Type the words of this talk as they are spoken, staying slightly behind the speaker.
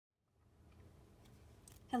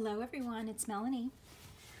Hello everyone, it's Melanie.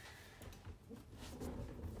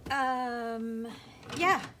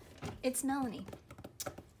 Yeah, it's Melanie.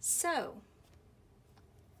 So,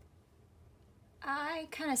 I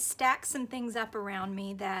kind of stacked some things up around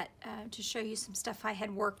me that to show you some stuff I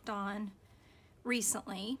had worked on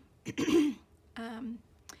recently.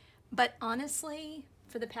 But honestly,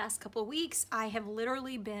 for the past couple of weeks, I have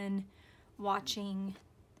literally been watching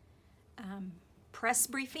press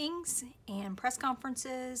briefings and press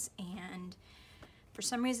conferences, and for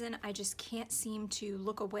some reason I just can't seem to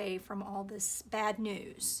look away from all this bad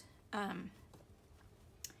news.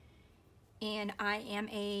 And I am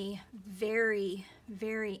a very,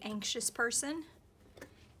 very anxious person,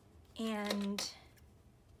 and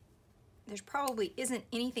there's probably isn't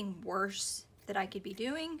anything worse that I could be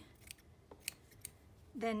doing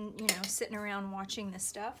than, you know, sitting around watching this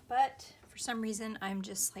stuff, but for some reason I'm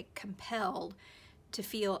just like compelled to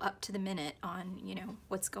feel up to the minute on, you know,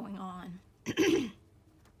 what's going on.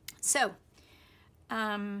 So,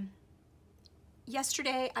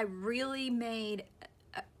 yesterday I really made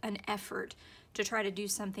an effort to try to do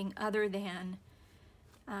something other than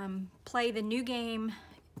play the new game,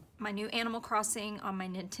 my new Animal Crossing on my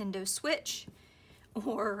Nintendo Switch,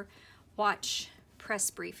 or watch press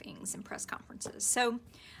briefings and press conferences. So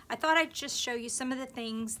I thought I'd just show you some of the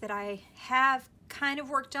things that I have kind of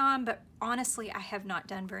worked on, but honestly I have not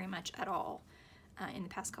done very much at all in the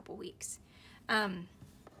past couple weeks.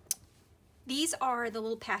 These are the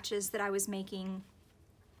little patches that I was making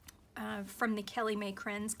from the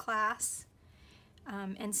may-krenz class,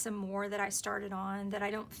 and some more that I started on that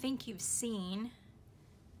I don't think you've seen.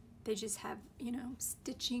 They just have, you know,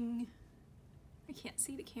 stitching, I can't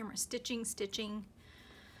see the camera, stitching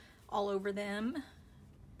all over them.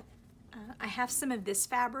 I have some of this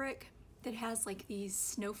fabric that has like these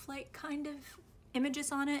snowflake kind of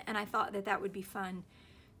images on it, and I thought that that would be fun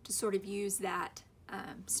to sort of use that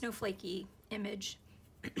snowflakey image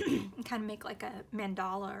and kind of make like a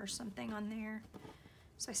mandala or something on there.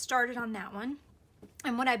 So I started on that one.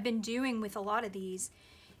 And what I've been doing with a lot of these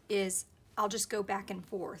is I'll just go back and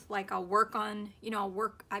forth. Like I'll work on, you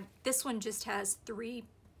know, this one just has 3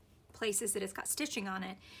 places that it's got stitching on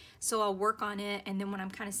it. So I'll work on it, and then when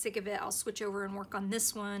I'm kind of sick of it, I'll switch over and work on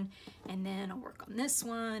this one, and then I'll work on this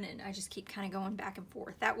one, and I just keep kind of going back and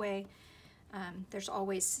forth. That way, there's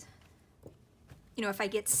always, you know, if I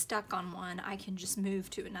get stuck on one, I can just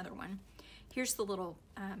move to another one. Here's the little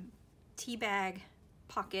tea bag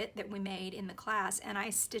pocket that we made in the class, and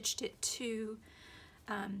I stitched it to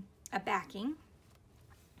a backing.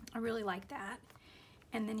 I really like that.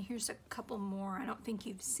 And then here's a couple more. I don't think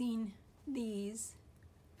you've seen these.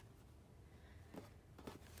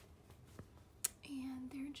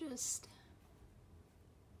 And they're just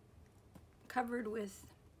covered with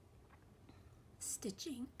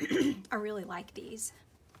stitching. I really like these.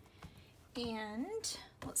 And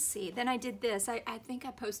let's see, then I did this. I think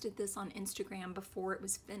I posted this on Instagram before it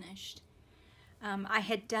was finished. I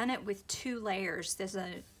had done it with 2 layers. There's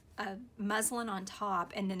a muslin on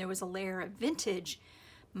top, and then there was a layer of vintage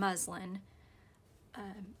muslin,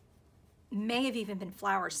 may have even been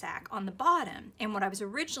flour sack on the bottom. And what I was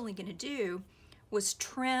originally going to do was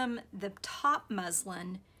trim the top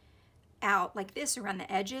muslin out like this around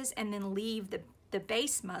the edges, and then leave the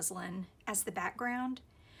base muslin as the background.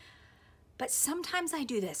 But sometimes I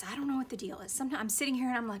do this. I don't know what the deal is. Sometimes I'm sitting here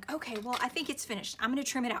and I'm like, okay, well, I think it's finished. I'm gonna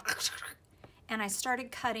trim it out. And I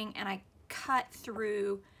started cutting, and I cut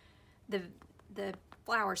through the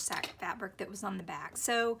flour sack fabric that was on the back.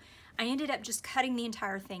 So I ended up just cutting the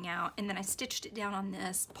entire thing out, and then I stitched it down on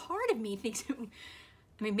this. Part of me thinks,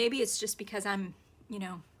 I mean, maybe it's just because I'm, you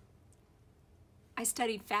know, I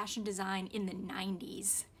studied fashion design in the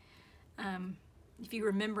 90s. If you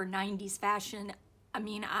remember 90s fashion, I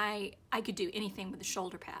mean, I could do anything with a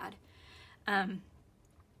shoulder pad.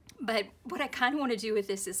 But what I kind of want to do with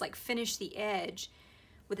this is like finish the edge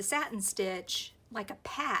with a satin stitch, like a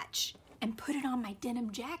patch, and put it on my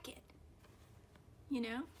denim jacket. You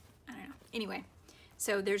know? I don't know. Anyway,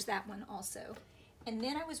 so there's that one also. And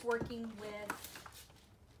then I was working with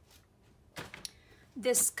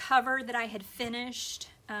this cover that I had finished.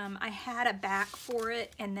 I had a back for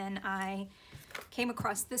it, and then I came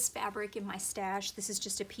across this fabric in my stash. This is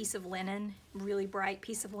just a piece of linen, really bright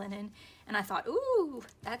piece of linen, and I thought, ooh,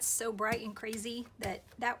 that's so bright and crazy that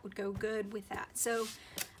that would go good with that. So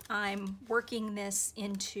I'm working this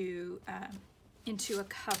into a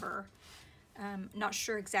cover. Not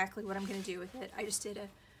sure exactly what I'm going to do with it. I just did a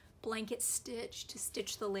blanket stitch to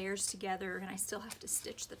stitch the layers together, and I still have to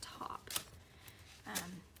stitch the top.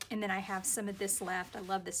 And then I have some of this left. I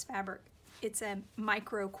love this fabric. It's a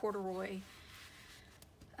micro corduroy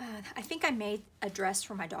I think I made a dress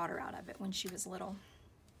for my daughter out of it when she was little.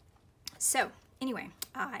 So anyway,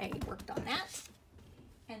 I worked on that.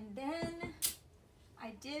 And then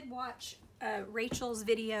I did watch Rachel's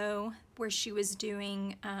video where she was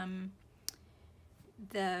doing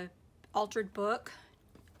the altered book,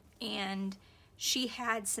 and she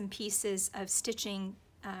had some pieces of stitching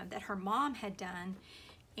that her mom had done,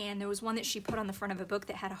 and there was one that she put on the front of a book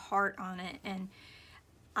that had a heart on it, and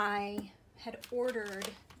I had ordered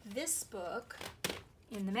this book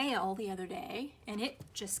in the mail the other day, and it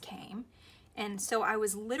just came. And so I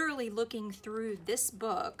was literally looking through this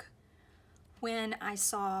book when I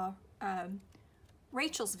saw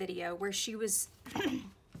Rachel's video where she was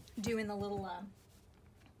doing the little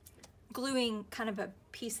gluing kind of a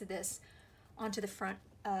piece of this onto the front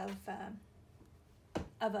of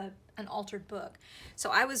an altered book.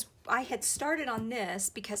 So I had started on this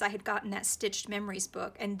because I had gotten that Stitched Memories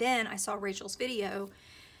book, and then I saw Rachel's video,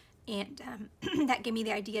 and that gave me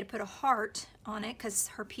the idea to put a heart on it because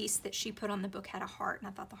her piece that she put on the book had a heart, and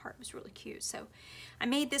I thought the heart was really cute. So I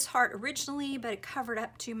made this heart originally, but it covered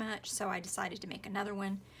up too much, so I decided to make another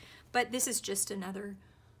one. But this is just another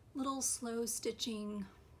little slow stitching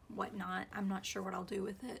whatnot. I'm not sure what I'll do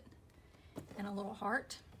with it. And a little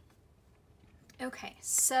heart. Okay,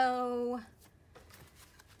 so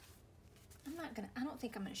I don't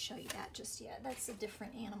think I'm gonna show you that just yet. That's a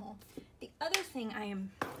different animal. The other thing I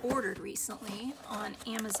ordered recently on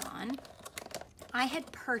Amazon, I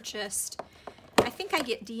had purchased, I think I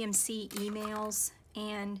get DMC emails,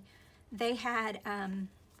 and they had,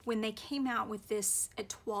 when they came out with this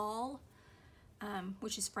étoile,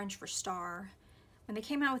 which is French for star, when they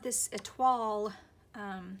came out with this étoile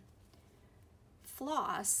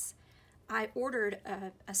floss, I ordered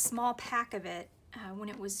a small pack of it when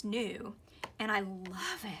it was new, and I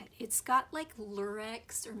love it. It's got like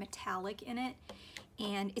lurex or metallic in it,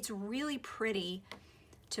 and it's really pretty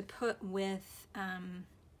to put with,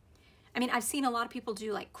 I mean, I've seen a lot of people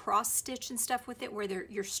do like cross stitch and stuff with it where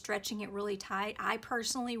you're stretching it really tight. I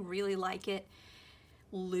personally really like it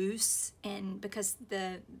loose, and because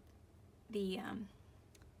the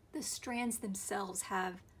strands themselves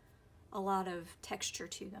have a lot of texture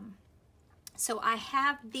to them. So I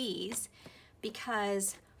have these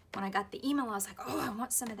because when I got the email, I was like, oh, I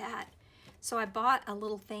want some of that. So I bought a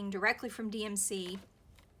little thing directly from DMC,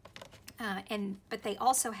 but they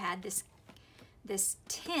also had this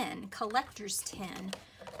tin, collector's tin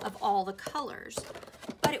of all the colors,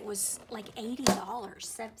 but it was like $80,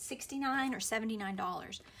 $69 or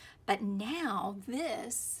 $79. But now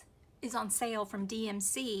this is on sale from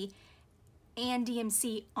DMC and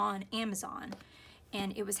DMC on Amazon,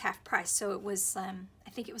 and it was half price. So it was, I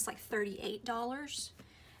think it was like $38,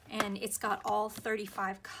 and it's got all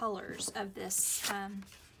 35 colors of this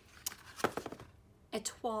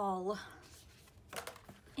étoile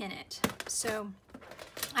in it. So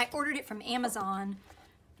I ordered it from Amazon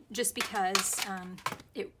just because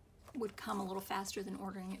it would come a little faster than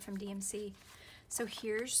ordering it from DMC. So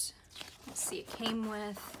here's, let's see, it came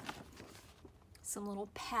with some little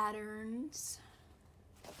patterns,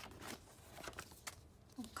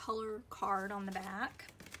 a color card on the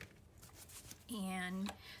back,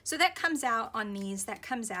 and so that comes out on these, that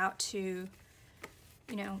comes out to,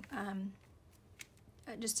 you know,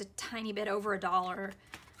 just a tiny bit over $1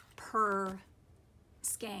 per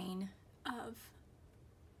skein of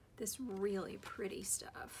this really pretty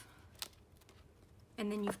stuff.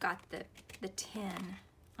 And then you've got the tin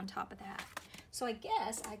on top of that. So I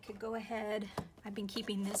guess I could go ahead, I've been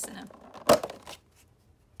keeping this in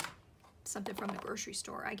something from the grocery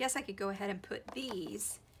store. I guess I could go ahead and put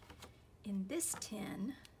these in this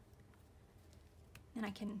tin, and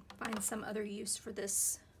I can find some other use for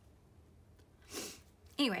this.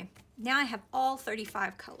 Anyway, now I have all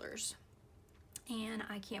 35 colors, and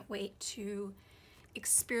I can't wait to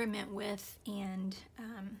experiment with and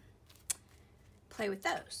play with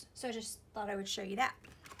those. So I just thought I would show you that.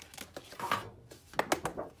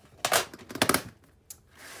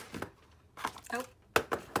 Oh,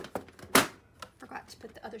 forgot to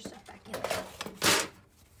put the other stuff back in there.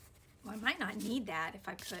 Well, I might not need that if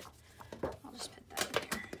I put, I'll just put that in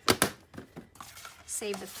there.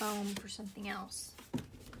 Save the foam for something else.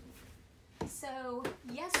 So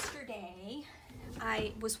yesterday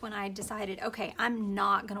was when I decided, okay, I'm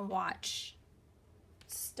not gonna watch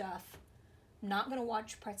stuff. I'm not gonna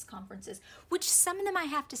watch press conferences, which some of them I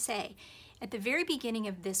have to say, at the very beginning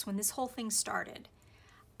of this, when this whole thing started,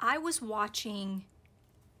 I was watching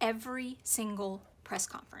every single press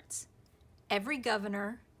conference. Every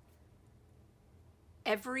governor,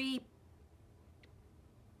 every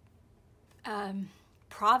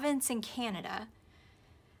province in Canada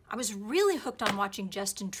I was really hooked on watching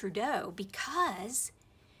Justin Trudeau because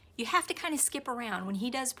you have to kind of skip around. When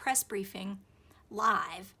he does press briefing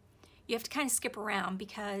live, you have to kind of skip around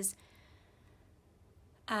because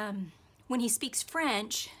when he speaks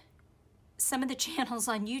French, some of the channels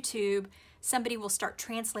on YouTube, somebody will start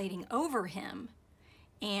translating over him.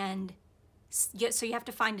 And so you have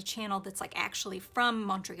to find a channel that's like actually from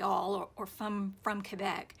Montreal or from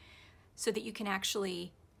Quebec so that you can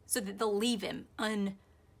actually, so that they'll leave him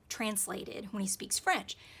untranslated when he speaks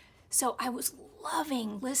French. So I was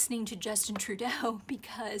loving listening to Justin Trudeau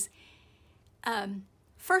because,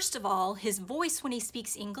 first of all, his voice when he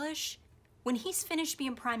speaks English, when he's finished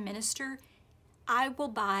being Prime Minister, I will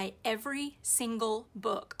buy every single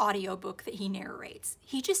book, audiobook that he narrates.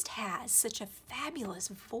 He just has such a fabulous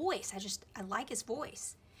voice. I like his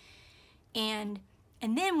voice. And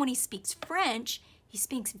then when he speaks French, he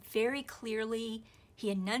speaks very clearly. He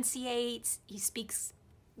enunciates. He speaks,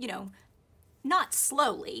 you know, not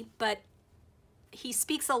slowly, but he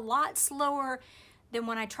speaks a lot slower than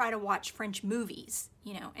when I try to watch French movies,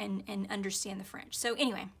 you know, and understand the French. So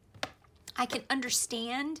anyway, I can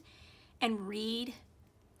understand and read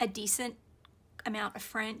a decent amount of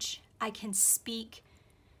French. I can speak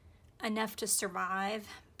enough to survive,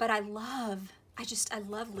 but I love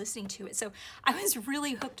listening to it. So I was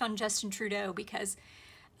really hooked on Justin Trudeau because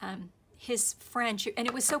his French, and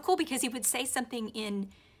it was so cool because he would say something in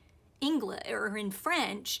English or in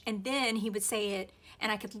French, and then he would say it,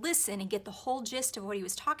 and I could listen and get the whole gist of what he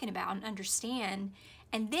was talking about and understand.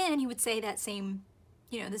 And then he would say that same,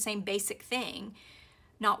 you know, the same basic thing,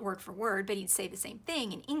 not word for word, but he'd say the same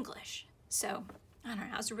thing in English. So, I don't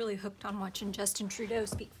know, I was really hooked on watching Justin Trudeau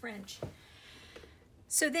speak French.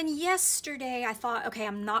 So then yesterday I thought, okay,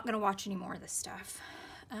 I'm not gonna watch any more of this stuff.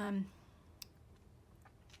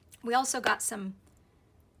 We also got some,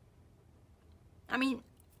 I mean,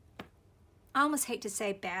 I almost hate to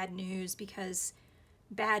say bad news because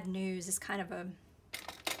bad news is kind of a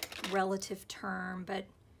relative term, but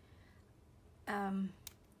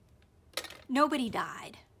nobody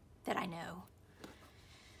died that I know.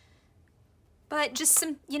 But just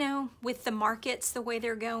some, you know, with the markets the way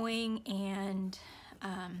they're going and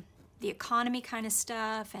the economy kind of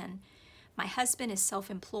stuff, and my husband is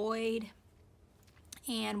self-employed,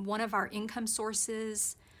 and one of our income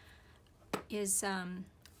sources is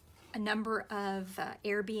a number of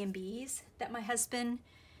Airbnbs that my husband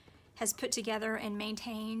has put together and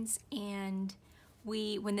maintains. And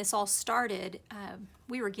when this all started,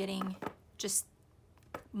 we were getting just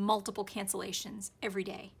multiple cancellations every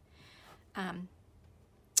day.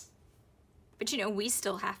 But you know, we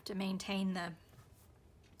still have to maintain the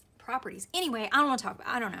properties. Anyway, I don't want to talk about,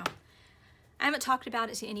 I don't know. I haven't talked about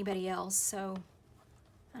it to anybody else, so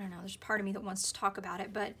I don't know. There's part of me that wants to talk about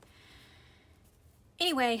it, but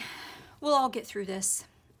anyway, we'll all get through this.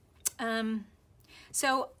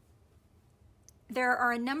 So there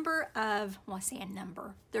are a number of, well, I say a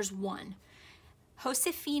number, there's one.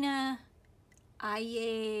 Josefina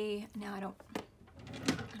Aye, no, I don't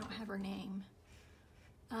have her name.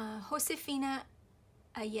 Josefina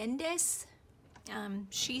Allendez,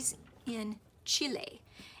 she's in Chile,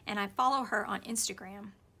 and I follow her on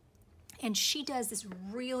Instagram, and she does this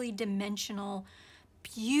really dimensional,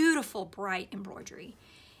 beautiful, bright embroidery.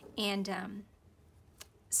 And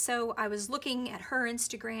so I was looking at her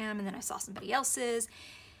Instagram, and then I saw somebody else's,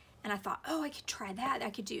 and I thought, oh, I could try that. I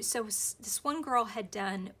could do. So this one girl had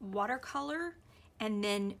done watercolor and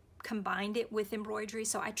then combined it with embroidery.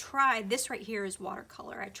 So I tried, this right here is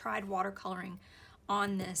watercolor. I tried watercoloring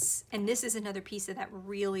on this, and this is another piece of that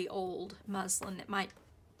really old muslin that might,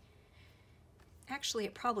 actually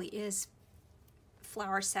it probably is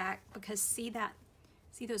flour sack, because see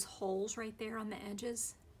those holes right there on the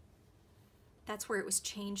edges? That's where it was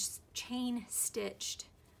chain stitched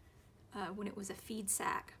when it was a feed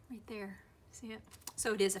sack right there. See it?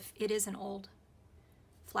 So it is an old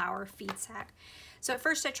flour feed sack. So at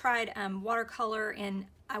first I tried watercolor, and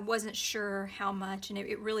I wasn't sure how much, and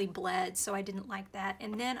it really bled, so I didn't like that.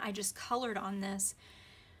 And then I just colored on this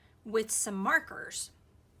with some markers.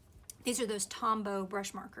 These are those Tombow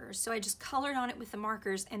brush markers. So I just colored on it with the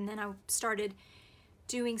markers, and then I started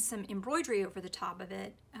doing some embroidery over the top of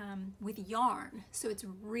it with yarn. So it's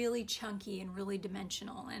really chunky and really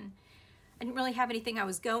dimensional, and I didn't really have anything I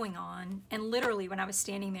was going on. And literally when I was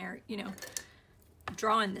standing there, you know,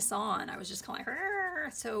 drawing this on, I was just kind of like, "Arr!"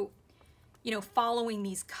 So, you know, following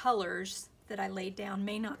these colors that I laid down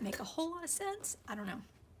may not make a whole lot of sense. I don't know.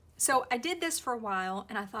 So I did this for a while,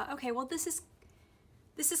 and I thought, okay, well, this is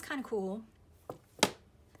kind of cool.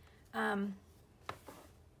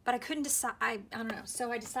 but I couldn't decide, I don't know.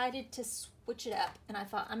 So I decided to switch it up, and I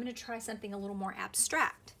thought I'm gonna try something a little more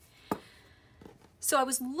abstract. So I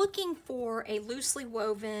was looking for a loosely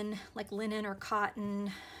woven, like linen or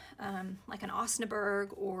cotton, like an Osnaburg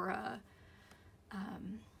or a,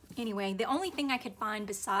 anyway, the only thing I could find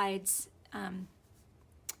besides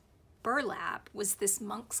burlap was this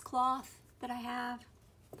monk's cloth that I have.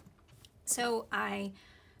 So I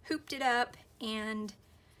hooped it up and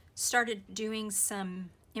started doing some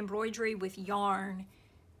embroidery with yarn,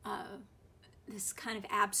 this kind of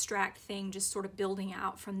abstract thing, just sort of building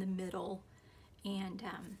out from the middle. And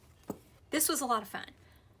this was a lot of fun.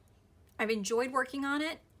 I've enjoyed working on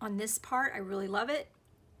it. On this part, I really love it.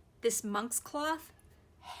 This monk's cloth,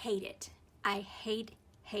 hate it. I hate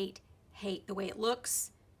the way it looks,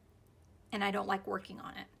 and I don't like working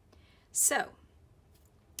on it. So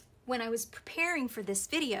when I was preparing for this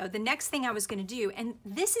video, the next thing I was gonna do, and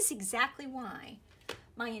this is exactly why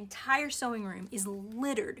my entire sewing room is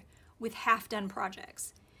littered with half-done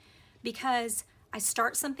projects, because I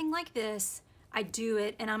start something like this, I do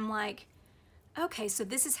it, and I'm like, okay, so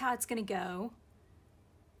this is how it's gonna go.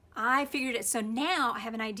 I figured it, so now I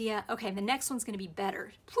have an idea, okay, the next one's gonna be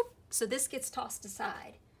better. So this gets tossed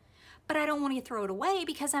aside. But I don't want to throw it away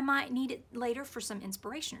because I might need it later for some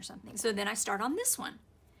inspiration or something. So then I start on this one,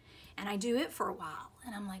 and I do it for a while,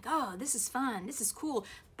 and I'm like, oh, this is fun, this is cool,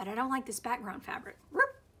 but I don't like this background fabric.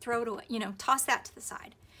 Throw it away, you know, toss that to the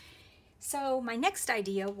side. So my next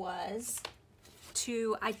idea was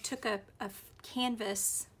I took a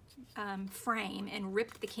canvas frame and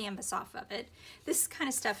ripped the canvas off of it. This is kind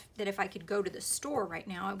of stuff that if I could go to the store right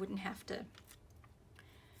now, I wouldn't have to,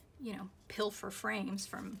 you know, pilfer frames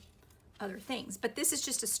from other things. But this is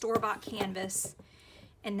just a store-bought canvas,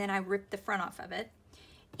 and then I ripped the front off of it.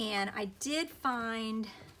 And I did find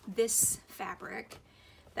this fabric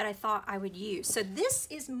that I thought I would use. So this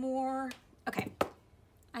is more, okay,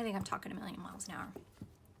 I think I'm talking a million miles an hour.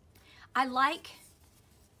 I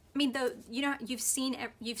mean, though, you know, you've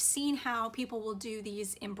seen how people will do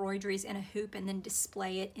these embroideries in a hoop and then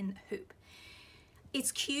display it in the hoop.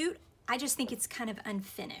 It's cute. I just think it's kind of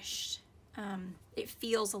unfinished. It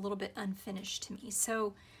feels a little bit unfinished to me.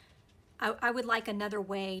 So I would like another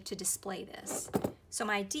way to display this. So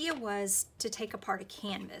my idea was to take apart a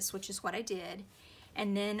canvas, which is what I did.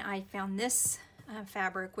 And then I found this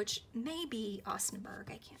fabric, which may be Osnaburg,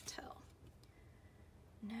 I can't tell.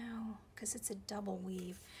 No, because it's a double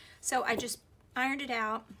weave. So I just ironed it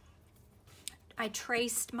out. I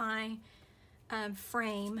traced my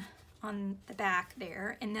frame on the back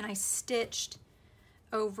there, and then I stitched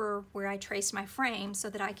over where I traced my frame so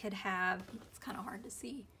that I could have, it's kind of hard to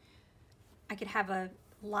see, I could have a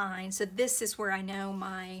line. So this is where I know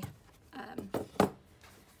my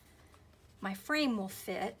my frame will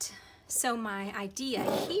fit. So my idea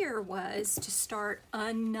here was to start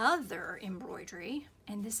another embroidery,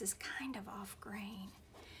 and this is kind of off grain.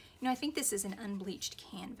 You know, I think this is an unbleached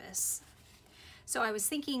canvas. So I was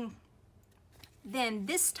thinking, then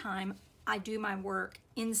this time I do my work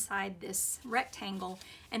inside this rectangle,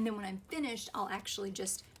 and then when I'm finished, I'll actually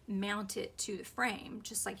just mount it to the frame,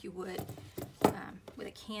 just like you would with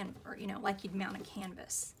a or you know, like you'd mount a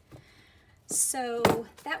canvas. So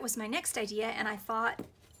that was my next idea, and I thought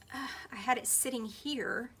I had it sitting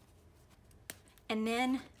here, and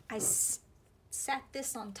then I sat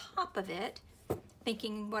this on top of it,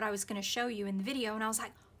 thinking what I was going to show you in the video, and I was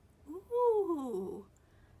like, ooh,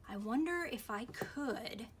 I wonder if I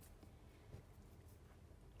could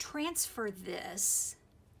transfer this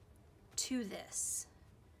to this.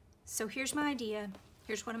 So here's my idea.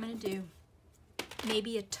 Here's what I'm going to do.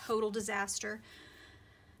 Maybe a total disaster,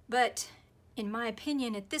 but in my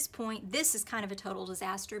opinion, at this point, this is kind of a total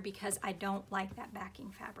disaster because I don't like that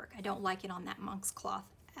backing fabric. I don't like it on that monk's cloth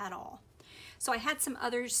at all. So I had some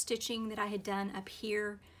other stitching that I had done up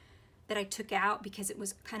here that I took out because it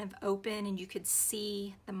was kind of open and you could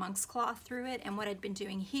see the monk's cloth through it, and what I'd been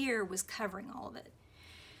doing here was covering all of it.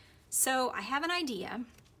 So I have an idea,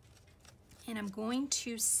 and I'm going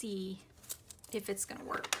to see if it's going to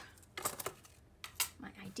work. My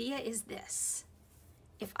idea is this.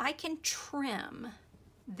 If I can trim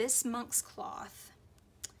this monk's cloth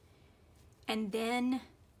and then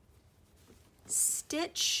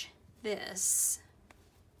stitch this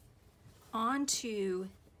onto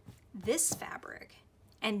this fabric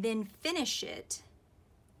and then finish it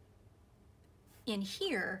in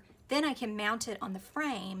here, then I can mount it on the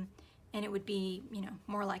frame and it would be, you know,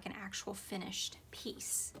 more like an actual finished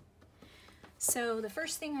piece. So the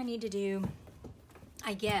first thing I need to do,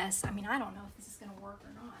 I guess, I mean, I don't know if this is going to work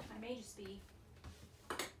or not. I may just be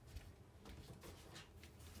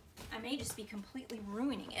I may just be completely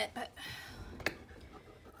ruining it, but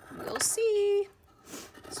we'll see.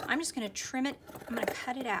 So I'm just gonna trim it, I'm gonna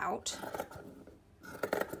cut it out.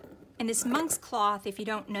 And this monk's cloth, if you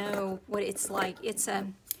don't know what it's like, it's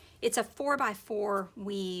a 4x4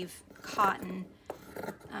 weave cotton.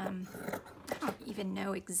 I don't even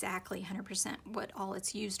know exactly 100% what all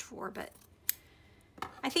it's used for, but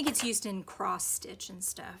I think it's used in cross stitch and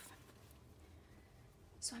stuff.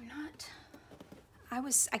 So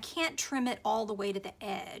I can't trim it all the way to the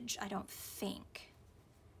edge, I don't think.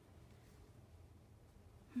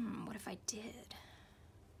 What if I did?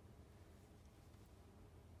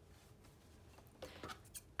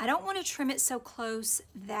 I don't want to trim it so close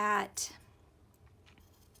that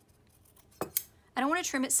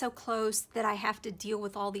I have to deal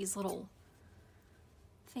with all these little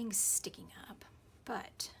things sticking up,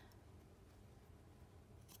 but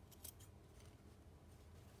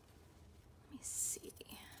let me see.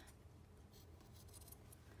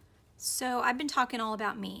 So I've been talking all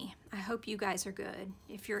about me. I hope you guys are good.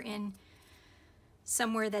 If you're in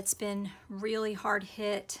somewhere that's been really hard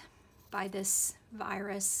hit by this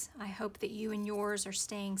virus, I hope that you and yours are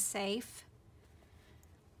staying safe.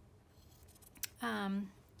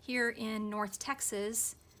 Here in North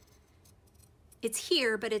Texas, it's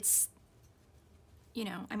here, but it's, you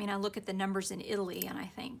know, I mean, I look at the numbers in Italy and I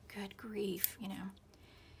think, good grief, you know.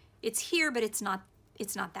 It's here, but it's not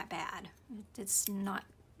that bad. It's not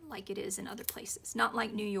like it is in other places. Not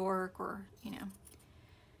like New York or, you know.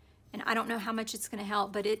 And I don't know how much it's going to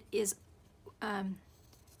help, but it is,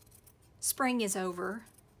 spring is over.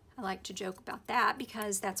 I like to joke about that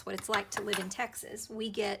because that's what it's like to live in Texas. We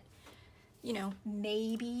get, you know,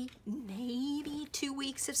 maybe 2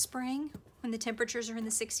 weeks of spring when the temperatures are in the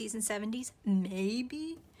 60s and 70s,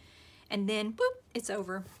 maybe. And then, boop, it's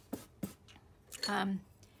over.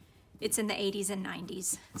 It's in the 80s and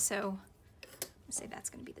 90s. So let's say that's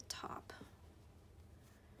going to be the top.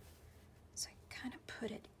 So I kind of put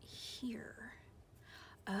it here.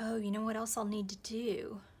 Oh, you know what else I'll need to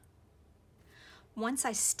do? Once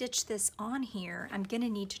I stitch this on here, I'm going to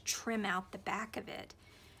need to trim out the back of it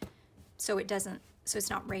so it's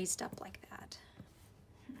not raised up like that.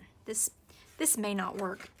 This may not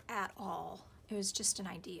work at all. It was just an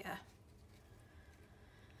idea.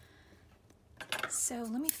 So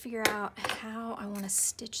let me figure out how I want to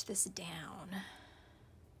stitch this down.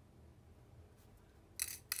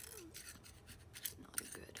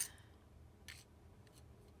 Not good.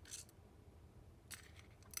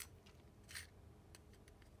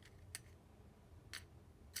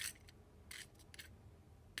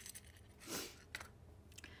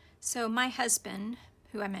 So my husband,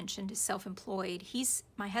 who I mentioned is self-employed,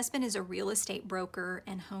 my husband is a real estate broker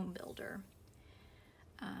and home builder.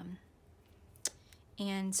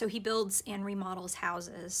 And so he builds and remodels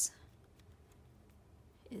houses.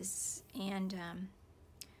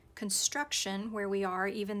 Construction, where we are,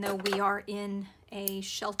 even though we are in a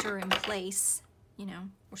shelter in place, you know,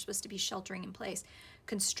 we're supposed to be sheltering in place,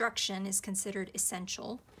 construction is considered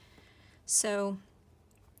essential. So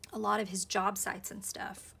a lot of his job sites and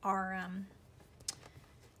stuff are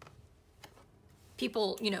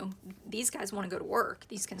people, you know, these guys want to go to work.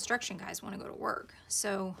 These construction guys want to go to work.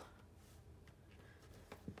 So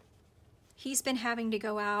he's been having to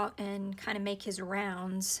go out and kind of make his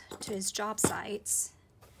rounds to his job sites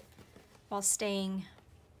while staying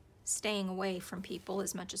away from people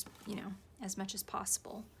as much as, you know, as much as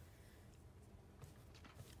possible.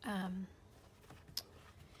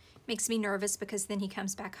 Makes me nervous because then he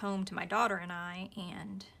comes back home to my daughter and I,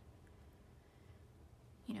 and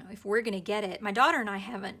you know, if we're gonna get it, my daughter and I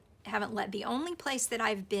haven't let, the only place that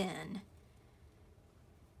I've been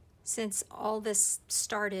since all this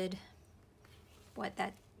started, what,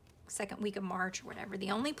 that second week of March or whatever,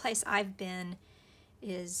 the only place I've been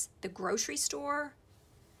is the grocery store,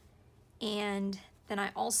 and then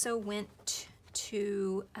I also went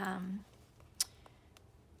to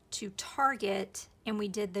Target, and we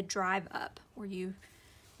did the drive up, where you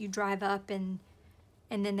drive up and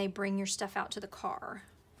then they bring your stuff out to the car.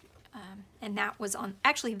 And that was on,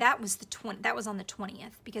 actually that was on the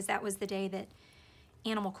 20th, because that was the day that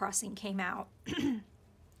Animal Crossing came out.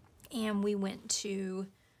 And we went to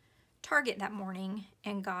Target that morning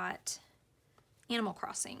and got Animal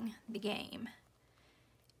Crossing, the game,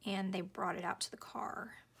 and they brought it out to the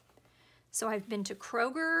car. So I've been to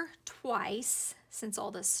Kroger twice since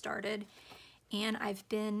all this started, and I've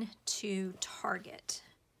been to Target,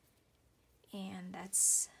 and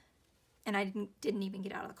I didn't even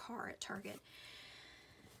get out of the car at Target.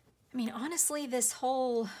 I mean, honestly, this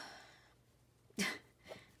whole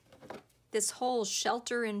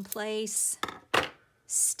shelter in place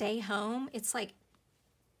stay home. It's like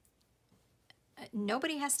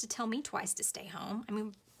nobody has to tell me twice to stay home. I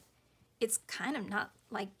mean, it's kind of not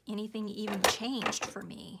like anything even changed for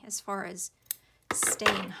me as far as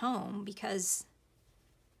staying home, because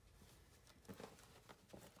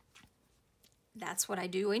that's what I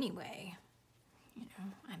do anyway. You know,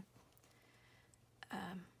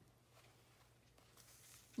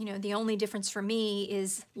 you know, the only difference for me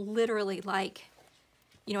is literally like,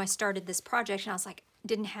 you know, I started this project and I was like,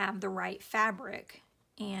 didn't have the right fabric.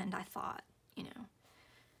 And I thought, you know,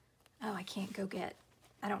 oh, I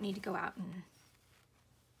don't need to go out and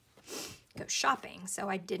go shopping. So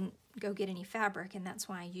I didn't go get any fabric, and that's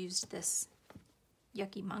why I used this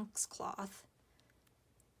yucky monk's cloth.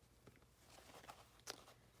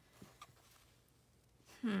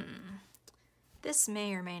 This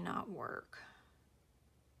may or may not work.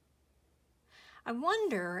 I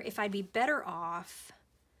wonder if I'd be better off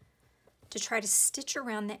to try to stitch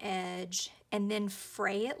around the edge and then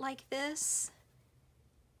fray it like this.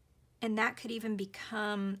 And that could even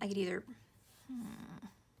become, I could either,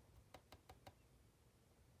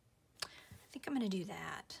 I think I'm gonna do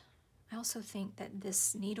that. I also think that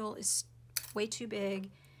this needle is way too big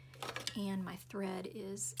and my thread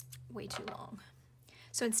is way too long.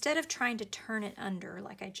 So instead of trying to turn it under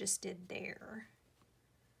like I just did there,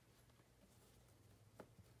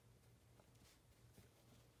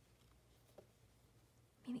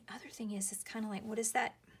 I mean, the other thing is, it's kind of like, what is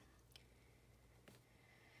that?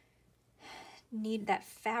 Need that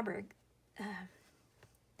fabric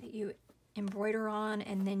that you embroider on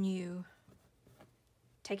and then you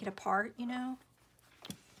take it apart, you know?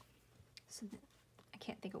 So I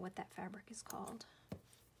can't think of what that fabric is called.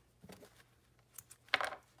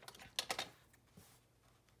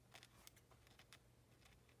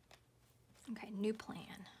 Okay, new plan.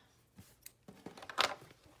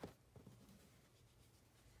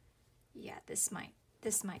 Yeah, this might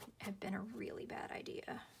have been a really bad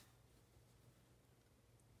idea.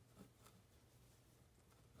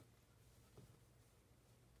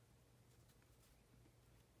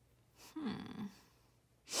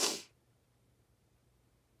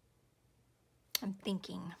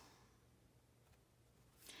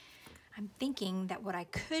 I'm thinking that what I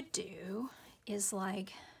could do is,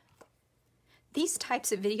 like, these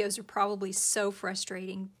types of videos are probably so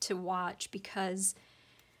frustrating to watch because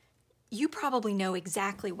you probably know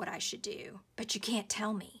exactly what I should do, but you can't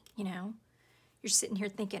tell me, you know? You're sitting here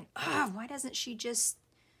thinking, oh, why doesn't she just,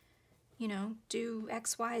 you know, do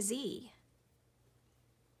X, Y, Z?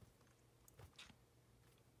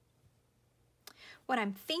 What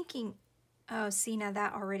I'm thinking, oh, see, now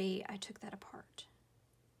that already, I took that apart.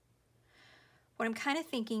 What I'm kind of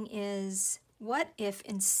thinking is, what if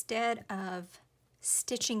instead of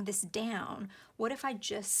stitching this down, what if I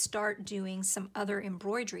just start doing some other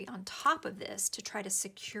embroidery on top of this to try to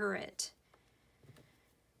secure it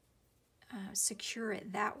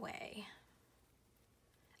that way?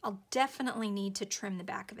 I'll definitely need to trim the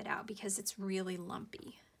back of it out because it's really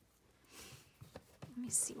lumpy. Let me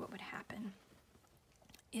see what would happen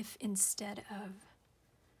if instead of,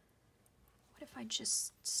 what if I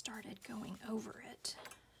just started going over it?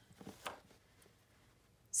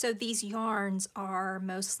 So these yarns are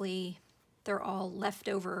mostly, they're all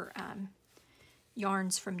leftover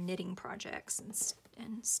yarns from knitting projects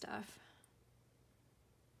and stuff.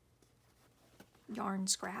 Yarn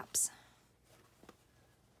scraps.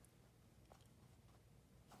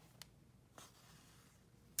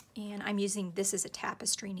 And I'm using this as a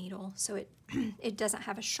tapestry needle, so it doesn't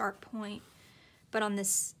have a sharp point, but on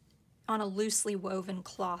a loosely woven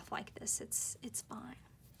cloth like this, it's fine.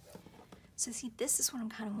 So see, this is what I'm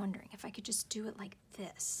kind of wondering, if I could just do it like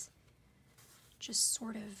this. Just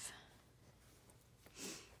sort of,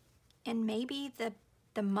 and maybe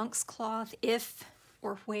the monk's cloth, if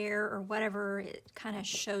or where or whatever it kind of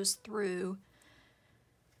shows through,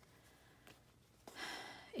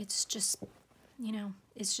 it's just, you know,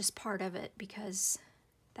 it's just part of it because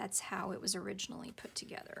that's how it was originally put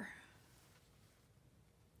together.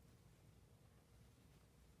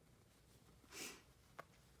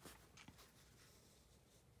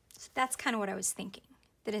 So that's kind of what I was thinking,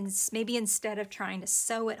 that maybe instead of trying to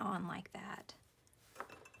sew it on like that,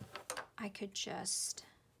 I could just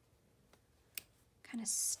kind of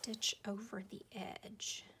stitch over the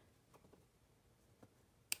edge.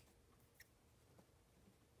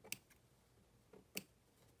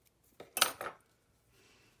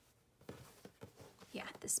 Yeah,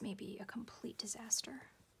 this may be a complete disaster.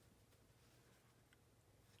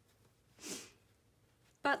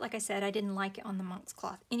 But like I said, I didn't like it on the monk's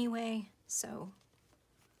cloth anyway, so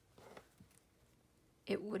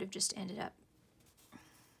it would have just ended up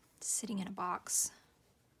sitting in a box.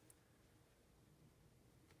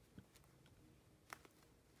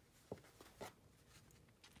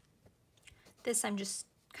 This I'm just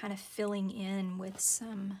kind of filling in with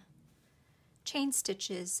some chain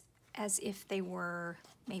stitches as if they were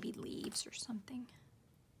maybe leaves or something.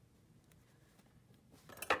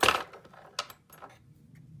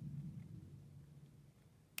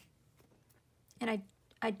 And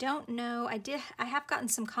I don't know, I have gotten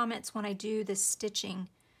some comments when I do this stitching.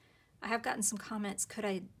 I have gotten some comments, could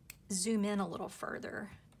I zoom in a little further?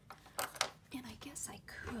 And I guess I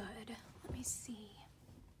could. Let me see.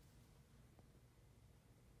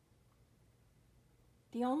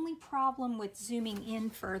 The only problem with zooming in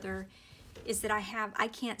further is that I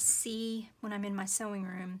can't see when I'm in my sewing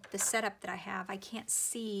room, the setup that I have, I can't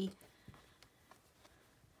see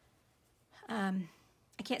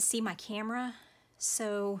my camera,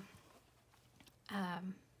 so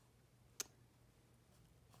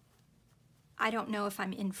I don't know if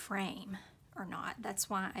I'm in frame or not. That's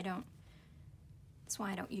why I don't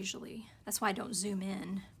zoom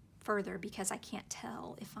in further, because I can't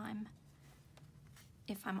tell if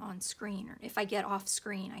I'm on screen, or if I get off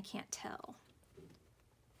screen, I can't tell.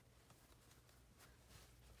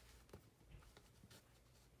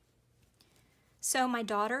 So my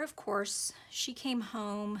daughter, of course, she came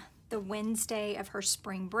home the Wednesday of her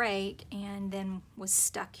spring break and then was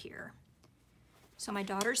stuck here. So my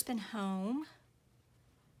daughter's been home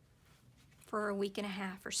for a week and a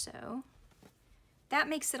half or so. That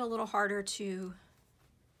makes it a little harder to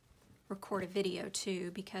record a video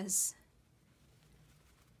too, because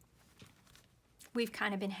we've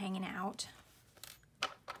kind of been hanging out.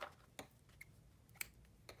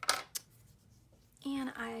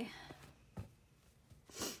 And I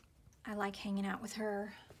like hanging out with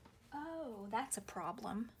her. Oh, that's a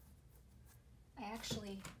problem. I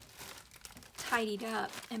actually tidied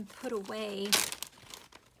up and put away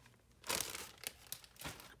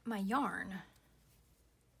my yarn.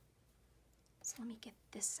 So let me get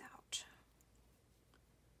this out.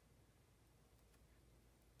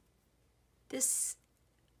 This,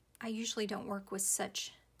 I usually don't work with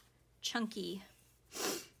such chunky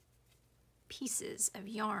pieces of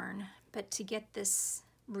yarn, but to get this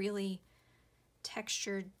really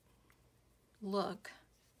textured look,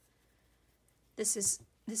 this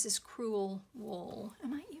is crewel wool.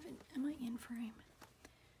 Am I in frame?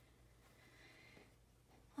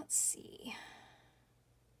 Let's see.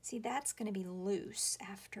 See, that's going to be loose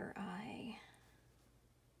after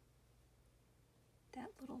that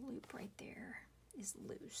little loop right there is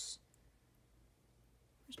loose.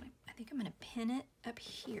 I think I'm going to pin it up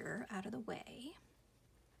here out of the way.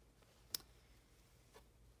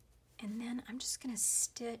 And then I'm just going to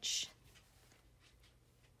stitch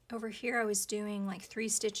over here. I was doing like 3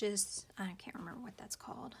 stitches. I can't remember what that's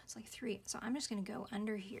called. It's like 3. So I'm just going to go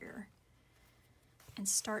under here and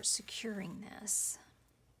start securing this.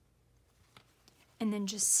 And then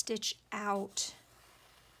just stitch out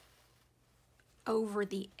over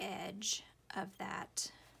the edge of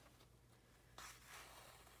that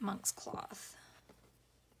monk's cloth.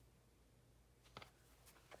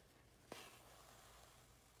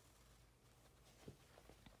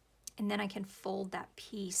 And then I can fold that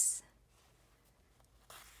piece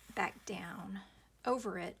back down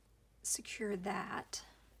over it, secure that.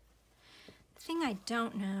 The thing I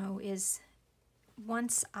don't know is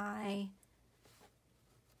once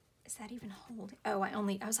is that even holding? Oh,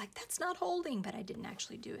 I was like, that's not holding, but I didn't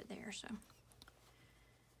actually do it there, so.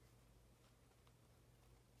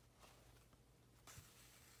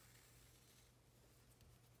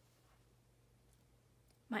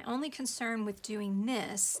 My only concern with doing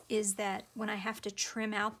this is that when I have to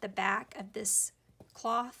trim out the back of this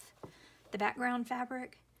cloth, the background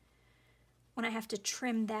fabric, when I have to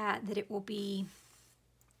trim that it will be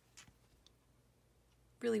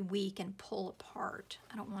really weak and pull apart.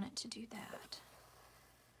 I don't want it to do that.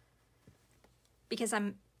 Because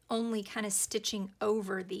I'm only kind of stitching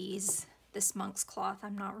over this monk's cloth.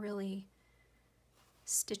 I'm not really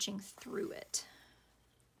stitching through it.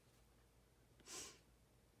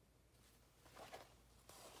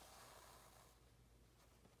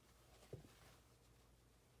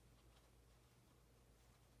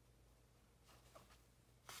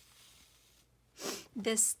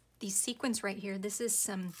 These sequins right here, this is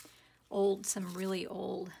some really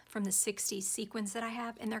old from the 60s sequins that I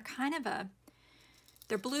have, and they're kind of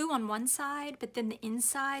they're blue on one side, but then the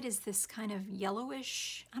inside is this kind of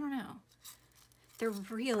yellowish, I don't know. They're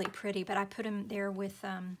really pretty, but I put them there with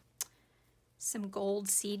some gold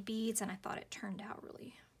seed beads, and I thought it turned out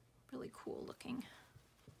really, really cool looking.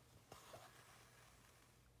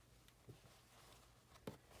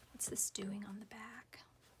 What's this doing on the back?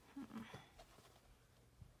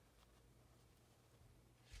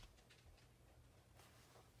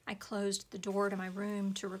 I closed the door to my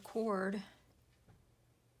room to record,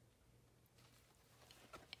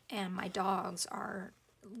 and my dogs are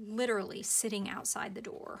literally sitting outside the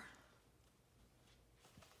door.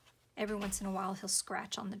 Every once in a while he'll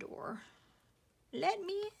scratch on the door. Let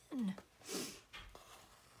me in.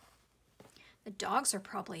 The dogs are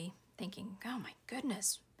probably thinking, oh my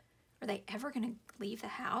goodness, are they ever going to leave the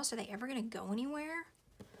house? Are they ever going to go anywhere?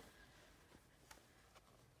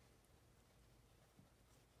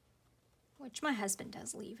 Which my husband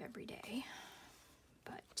does leave every day,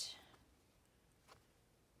 but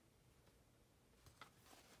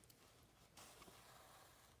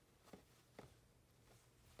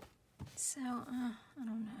so, I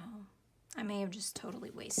don't know. I may have just totally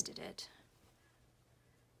wasted it.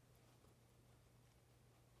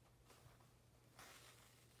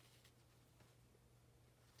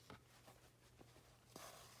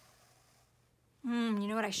 You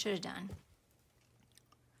know what I should have done?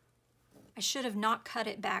 I should have not cut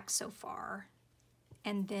it back so far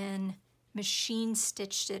and then machine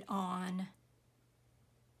stitched it on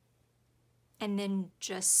and then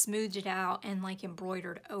just smoothed it out and like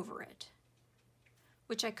embroidered over it,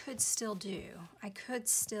 which I could still do. I could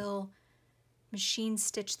still machine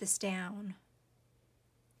stitch this down.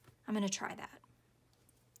 I'm going to try that.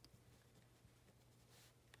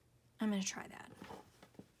 I'm going to try that.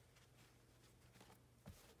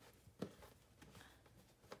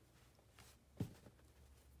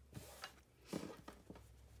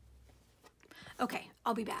 Okay,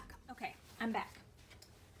 I'll be back. Okay, I'm back.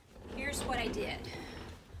 Here's what I did.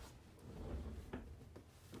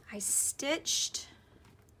 I stitched,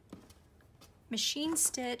 machine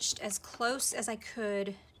stitched as close as I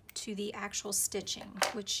could to the actual stitching,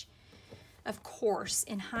 which of course,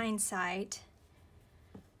 in hindsight,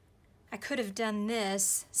 I could have done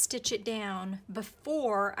this, stitch it down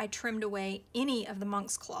before I trimmed away any of the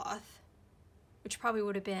monk's cloth, which probably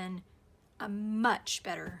would have been a much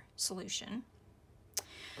better solution.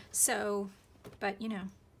 So, but you know,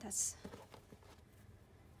 that's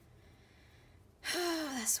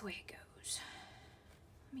the way it goes.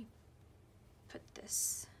 Let me put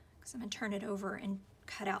this, because I'm gonna turn it over and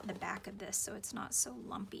cut out the back of this so it's not so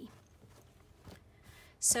lumpy.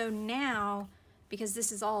 So now, because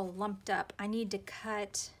this is all lumped up, I need to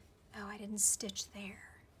cut, oh, I didn't stitch there.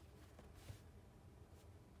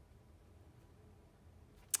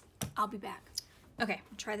 I'll be back. Okay,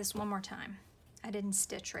 I'll try this one more time. I didn't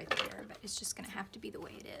stitch right there, but it's just gonna have to be the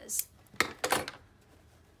way it is.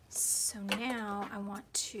 So now I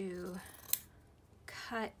want to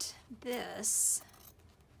cut this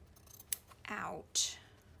out.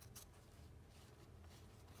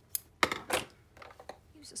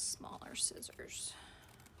 Use a smaller scissors.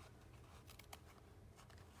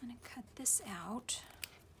 I'm gonna cut this out,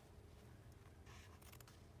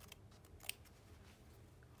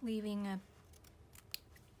 leaving a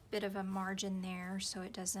bit of a margin there so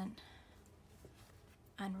it doesn't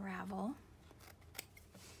unravel.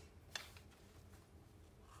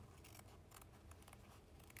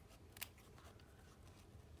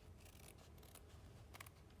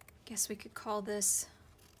 Guess we could call this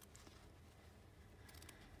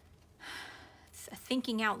a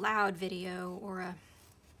thinking out loud video or a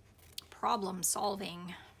problem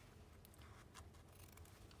solving.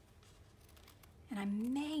 And I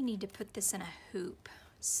may need to put this in a hoop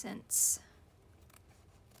since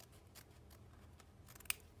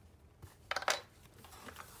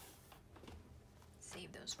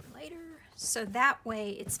save those for later. So that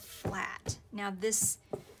way it's flat. Now this,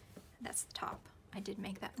 that's the top. I did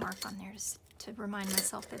make that mark on there to remind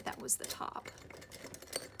myself that that was the top.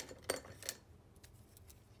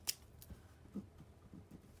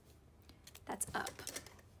 That's up.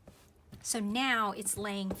 So now it's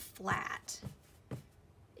laying flat-ish.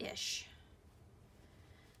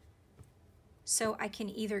 So I can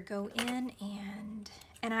either go in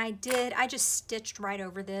and I just stitched right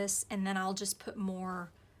over this, and then I'll just put more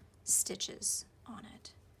stitches on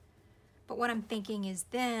it. But what I'm thinking is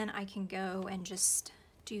then I can go and just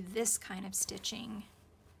do this kind of stitching.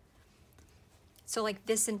 So like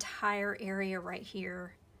this entire area right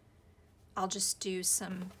here, I'll just do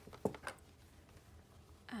some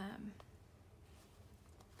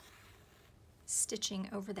stitching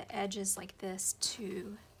over the edges like this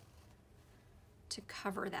to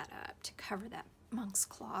cover that up, to cover that monk's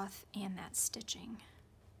cloth and that stitching.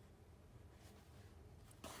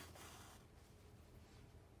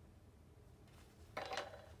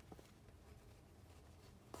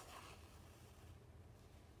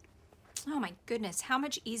 Oh my goodness, how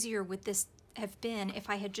much easier would this have been if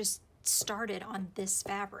I had just started on this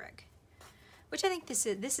fabric? Which I think this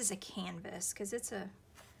is a canvas, because it's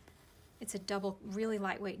a double, really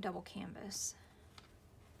lightweight double canvas.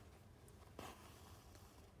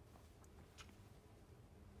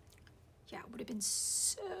 Yeah, it would have been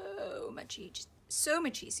so much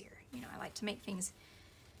easier. You know, I like to make things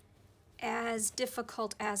as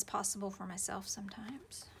difficult as possible for myself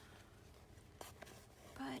sometimes.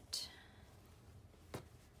 But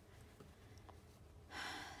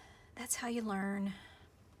that's how you learn.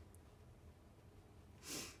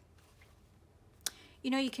 You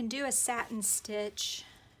know, you can do a satin stitch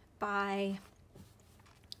by,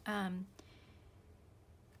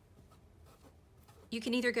 you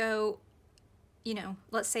can either go, you know,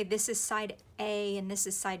 let's say this is side A and this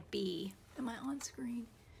is side B. Am I on screen?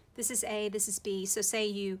 This is A, this is B. So say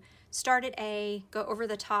you start at A, go over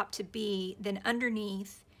the top to B, then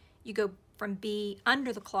underneath you go from B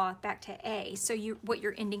under the cloth back to A. So what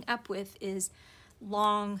you're ending up with is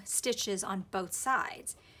long stitches on both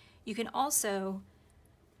sides. You can also,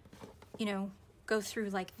 you know, go through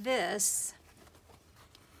like this,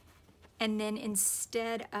 and then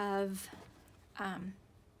instead of,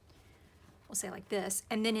 we'll say like this,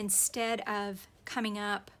 and then instead of coming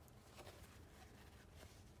up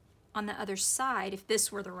on the other side, if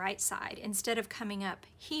this were the right side, instead of coming up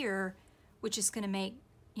here, which is going to make,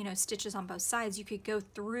 you know, stitches on both sides, you could go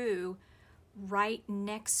through right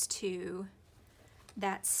next to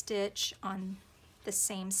that stitch on the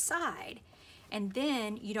same side. And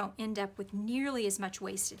then you don't end up with nearly as much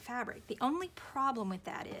wasted fabric. The only problem with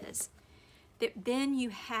that is that then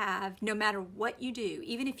you have, no matter what you do,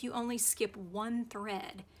 even if you only skip one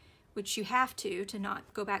thread, which you have to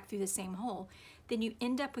not go back through the same hole, then you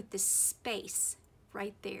end up with this space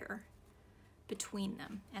right there between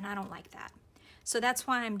them, and I don't like that. So that's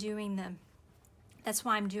why I'm doing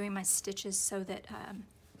my stitches, so that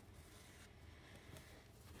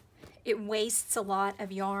it wastes a lot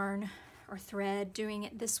of yarn or thread doing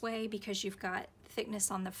it this way, because you've got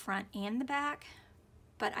thickness on the front and the back,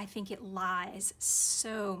 but I think it lies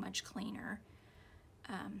so much cleaner.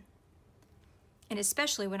 And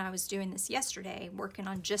especially when I was doing this yesterday, working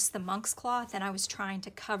on just the monk's cloth, and I was trying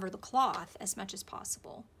to cover the cloth as much as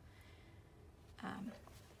possible.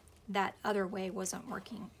 That other way wasn't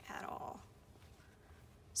working at all.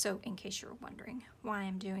 So in case you're wondering why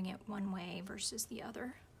I'm doing it one way versus the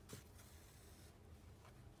other.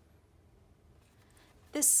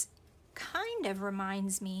 This kind of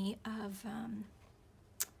reminds me of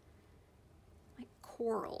like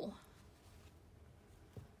coral.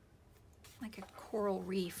 Like a coral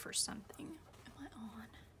reef or something. Am I on?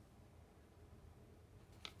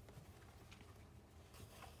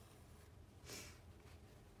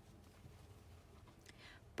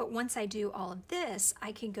 But once I do all of this,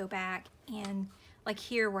 I can go back and, like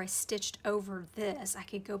here where I stitched over this, I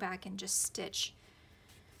could go back and just stitch,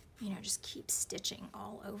 you know, just keep stitching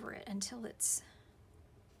all over it until it's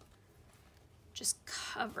just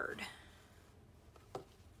covered.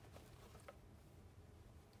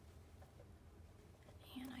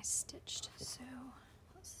 I stitched, so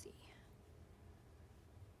let's see.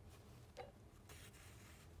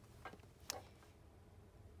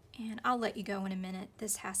 And I'll let you go in a minute.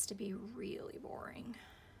 This has to be really boring.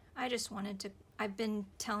 I just wanted to, I've been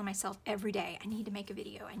telling myself every day, I need to make a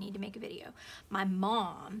video, I need to make a video. My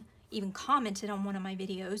mom even commented on one of my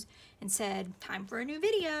videos and said, time for a new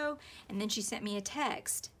video. And then she sent me a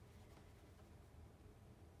text.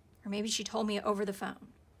 Or maybe she told me over the phone.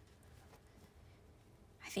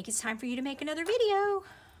 I think it's time for you to make another video.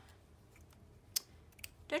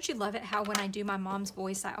 Don't you love it how when I do my mom's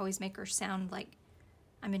voice, I always make her sound like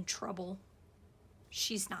I'm in trouble?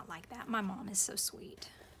 She's not like that. My mom is so sweet.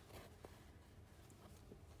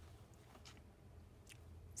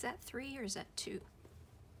 Is that 3 or is that 2?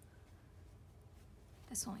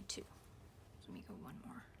 That's only 2. Let me go one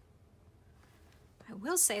more. I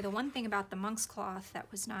will say the one thing about the monk's cloth that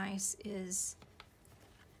was nice is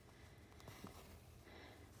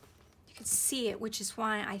see it, which is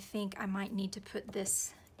why I think I might need to put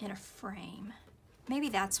this in a frame. Maybe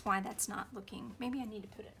that's why that's not looking, maybe I need to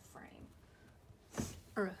put it in a frame.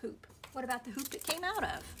 Or a hoop. What about the hoop it came out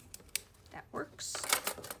of? That works.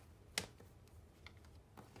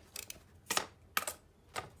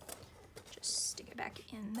 Just stick it back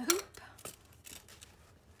in the hoop.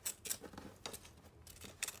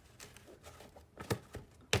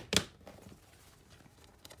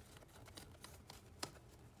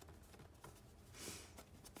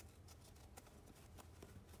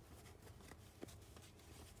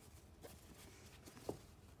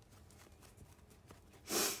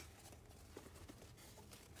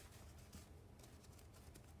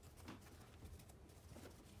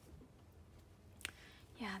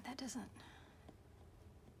 that doesn't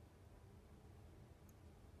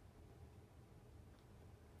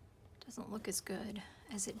look as good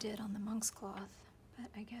as it did on the monk's cloth, but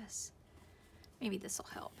I guess maybe this will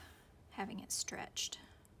help, having it stretched.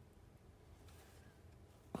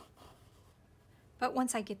 But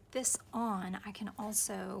once I get this on, I can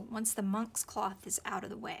also, once the monk's cloth is out of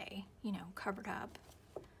the way, you know, covered up,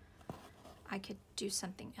 I could do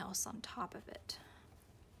something else on top of it.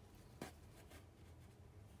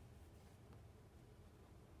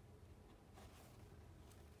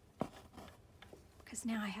 Because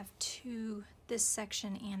now I have two, this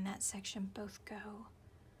section and that section both go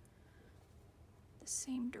the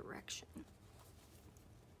same direction. I'm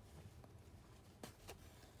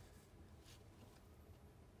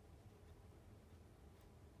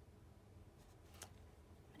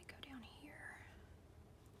going to go down here.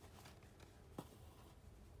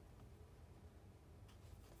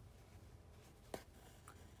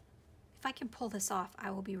 If I can pull this off,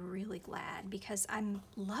 I will be really glad, because I'm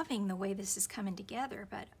loving the way this is coming together,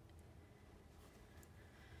 but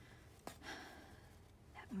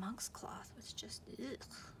that monk's cloth was just, ugh.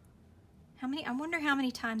 I wonder how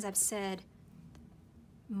many times I've said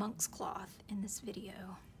monk's cloth in this video.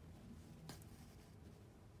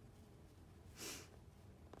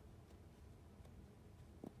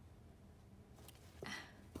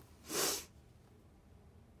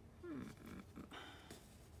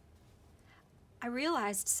 I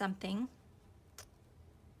realized something.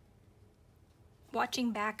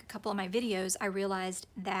 Watching back a couple of my videos, I realized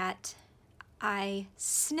that I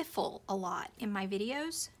sniffle a lot in my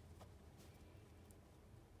videos.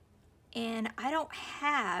 And I don't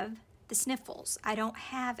have the sniffles. I don't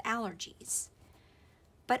have allergies.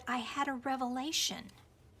 But I had a revelation.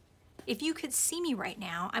 If you could see me right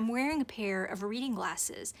now, I'm wearing a pair of reading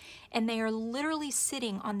glasses, and they are literally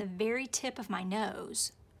sitting on the very tip of my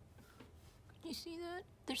nose. You see that?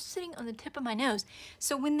 They're sitting on the tip of my nose.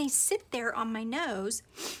 So when they sit there on my nose,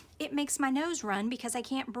 it makes my nose run because I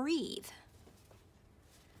can't breathe.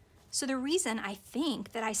 So the reason I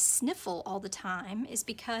think that I sniffle all the time is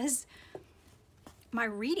because my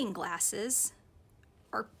reading glasses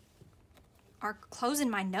are closing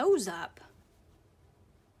my nose up.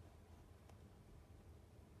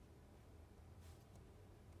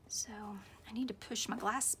 So I need to push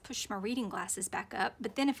my reading glasses back up,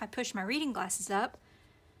 but then if I push my reading glasses up,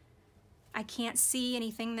 I can't see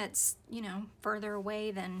anything that's, you know, further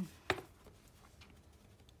away than...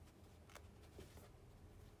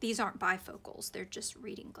 These aren't bifocals, they're just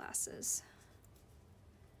reading glasses.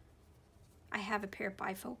 I have a pair of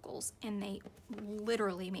bifocals, and they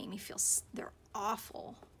literally make me feel, they're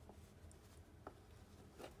awful.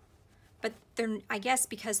 But they're, I guess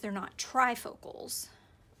because they're not trifocals,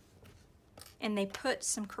 and they put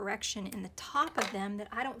some correction in the top of them that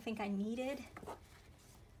I don't think I needed.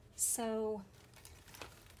 So,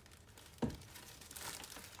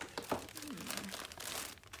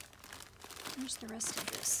 where's the rest of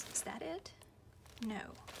this? Is that it? No.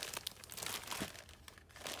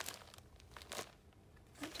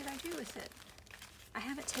 What did I do with it? I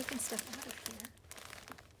haven't taken stuff out of here.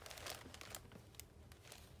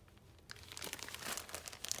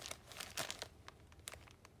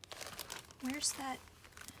 Where's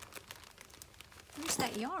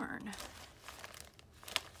that yarn?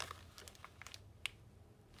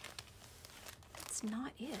 That's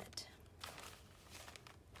not it.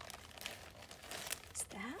 Is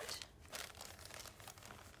that?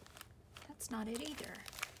 That's not it either.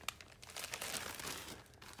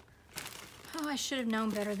 Oh, I should have known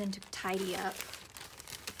better than to tidy up.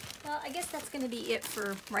 Well, I guess that's going to be it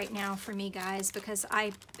for right now for me, guys, because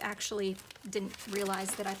I actually didn't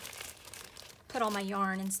realize that I put all my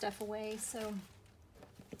yarn and stuff away. So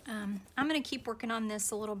I'm going to keep working on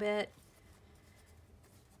this a little bit.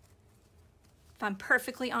 If I'm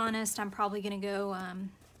perfectly honest, I'm probably going to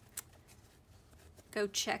go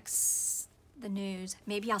check the news.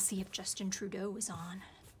 Maybe I'll see if Justin Trudeau is on.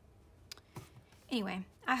 Anyway,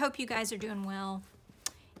 I hope you guys are doing well,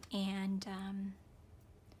 and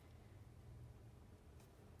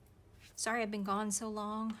sorry I've been gone so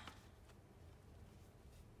long.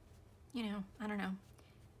 You know, I don't know.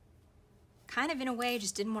 Kind of in a way,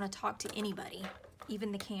 just didn't want to talk to anybody,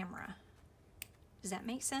 even the camera. Does that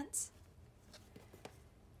make sense?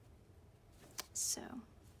 So,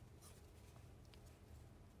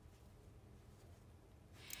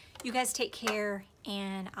 you guys take care,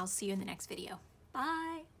 and I'll see you in the next video.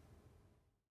 Bye.